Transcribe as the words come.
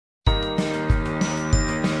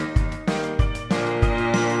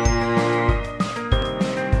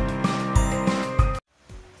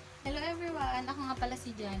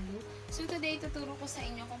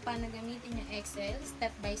Excel,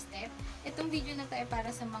 step by step. Itong video na to ay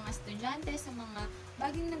para sa mga estudyante, sa mga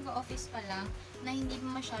baging nag-office pa lang na hindi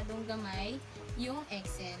masyadong gamay yung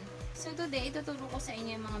Excel. So today, ituturo ko sa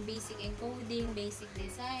inyo yung mga basic encoding, basic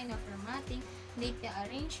design, formatting, data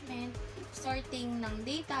arrangement, sorting ng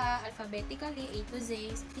data alphabetically, A to Z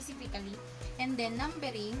specifically, and then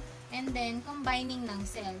numbering, and then combining ng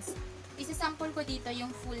cells. Isa-sample ko dito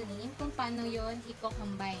yung full name, kung paano yon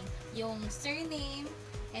i-combine. Yung surname,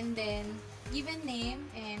 and then given name,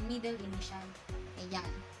 and middle initial.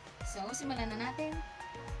 Ayan. So, simulan na natin.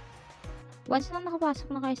 Once na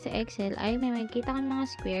nakapasok na kayo sa Excel, ay may makikita kang mga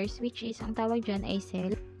squares, which is, ang tawag dyan ay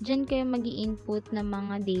cell. Dyan kayo mag-i-input ng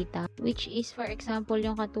mga data, which is, for example,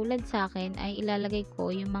 yung katulad sa akin, ay ilalagay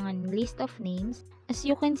ko yung mga list of names. As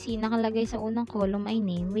you can see, nakalagay sa unang column ay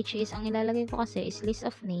name, which is, ang ilalagay ko kasi is list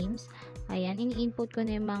of names. Ayan, ini-input ko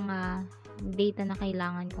na yung mga data na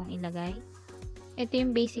kailangan kong ilagay. Ito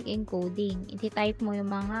yung basic encoding. Iti-type mo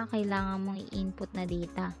yung mga kailangan mong i-input na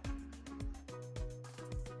data.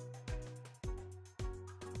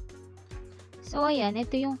 So, ayan,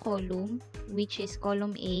 ito yung column, which is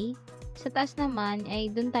column A. Sa taas naman, ay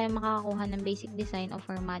dun tayo makakakuha ng basic design o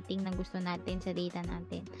formatting na gusto natin sa data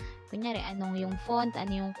natin. Kunyari, anong yung font,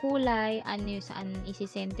 ano yung kulay, ano yung saan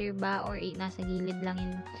isi-center ba, or nasa gilid lang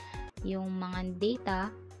yung mga data.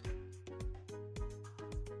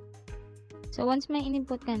 So, once may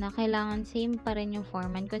in-input ka na, kailangan same pa rin yung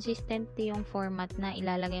format. Consistent yung format na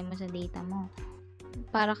ilalagay mo sa data mo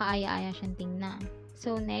para kaaya-aya siyang tingnan.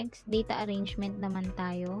 So, next, data arrangement naman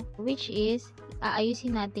tayo, which is,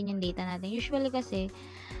 aayusin natin yung data natin. Usually kasi,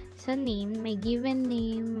 sa name, may given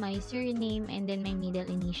name, may surname, and then may middle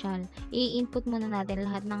initial. I-input muna natin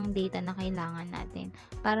lahat ng data na kailangan natin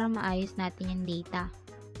para maayos natin yung data.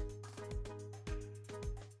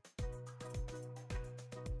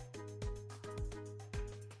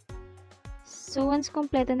 So, once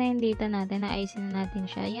kompleto na yung data natin, naayusin na natin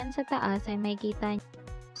siya. Yan sa taas ay makikita nyo.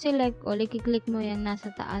 Select all, i-click mo yung nasa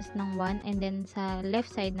taas ng 1 and then sa left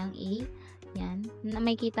side ng A, yan, na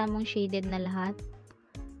makikita mong shaded na lahat.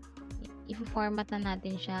 I-format na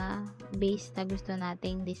natin siya based sa gusto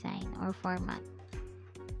nating design or format.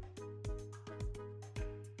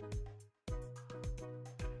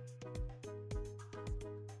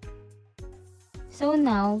 So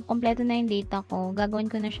now, kompleto na yung data ko, gagawin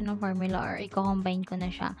ko na siya ng formula or i-combine ko na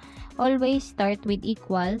siya. Always start with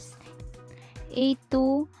equals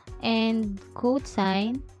A2 and code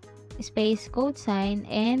sign, space code sign,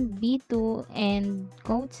 and B2 and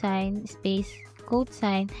code sign, space code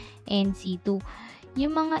sign, and C2.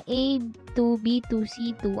 Yung mga A2, B2,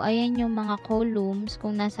 C2, ayan yung mga columns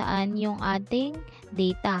kung nasaan yung ating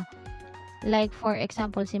data. Like for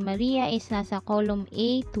example, si Maria is nasa column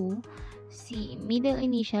A2, si middle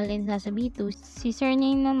initial is nasa B2, si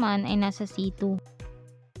surname naman ay nasa C2.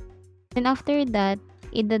 Then after that,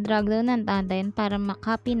 i-drag down natin para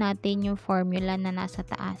makopy natin yung formula na nasa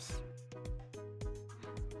taas.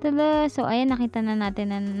 Tada! So, ayan, nakita na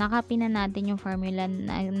natin na nakopy na natin yung formula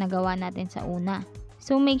na nagawa natin sa una.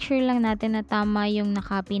 So, make sure lang natin na tama yung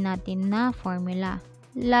nakopy natin na formula.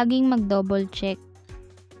 Laging mag-double check.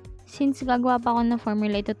 Since gagawa pa ako ng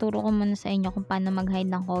formula, ituturo ko muna sa inyo kung paano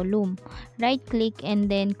mag-hide ng column. Right-click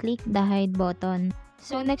and then click the hide button.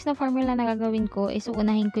 So, next na formula na gagawin ko is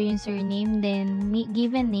unahin ko yung surname, then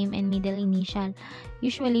given name, and middle initial.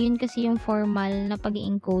 Usually, yun kasi yung formal na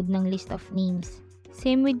pag-encode ng list of names.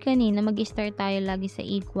 Same with kanina, mag-start tayo lagi sa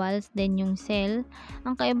equals, then yung cell.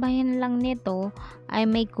 Ang kaibahan lang nito ay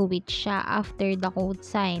may quit siya after the code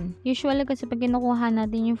sign. Usually kasi pag kinukuha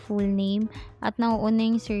natin yung full name at nauuna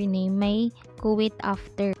yung surname, may quit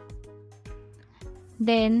after.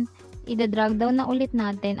 Then, i-drag down na ulit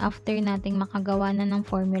natin after nating makagawa na ng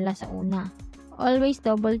formula sa una. Always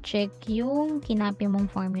double check yung kinopy mong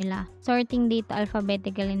formula. Sorting data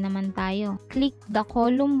alphabetically naman tayo. Click the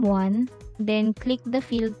column 1, then click the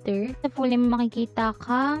filter. Sa full name makikita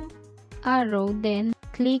kang arrow, then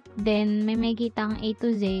click, then may makikita kang A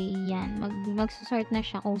to Z. Yan, mag-sort na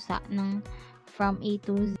siya kusa ng from A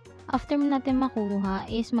to Z. After natin makuha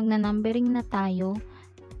is magna-numbering na tayo.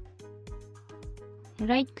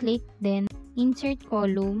 Right click, then insert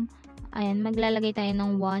column. Ayan, maglalagay tayo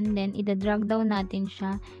ng 1, then i-drag down natin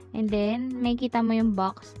siya. And then, makikita mo yung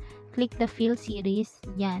box. Click the fill series.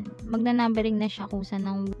 Yan, magna-numbering na siya kusa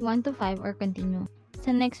ng 1 to 5 or continue. Sa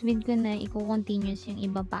next video na, i-continuous yung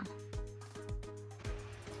iba pa.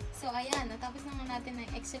 So, ayan, natapos naman natin ang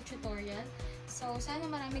Excel tutorial. So, sana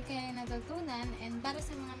marami kayo natutunan. And para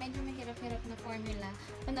sa mga medyo mahirap-hirap na formula,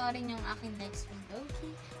 panoorin yung aking next video.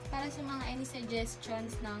 Okay? Para para sa mga any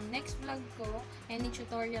suggestions ng next vlog ko, any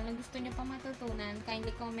tutorial na gusto nyo pa matutunan,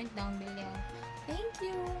 kindly comment down below. Thank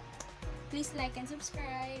you! Please like and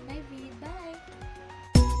subscribe. Bye!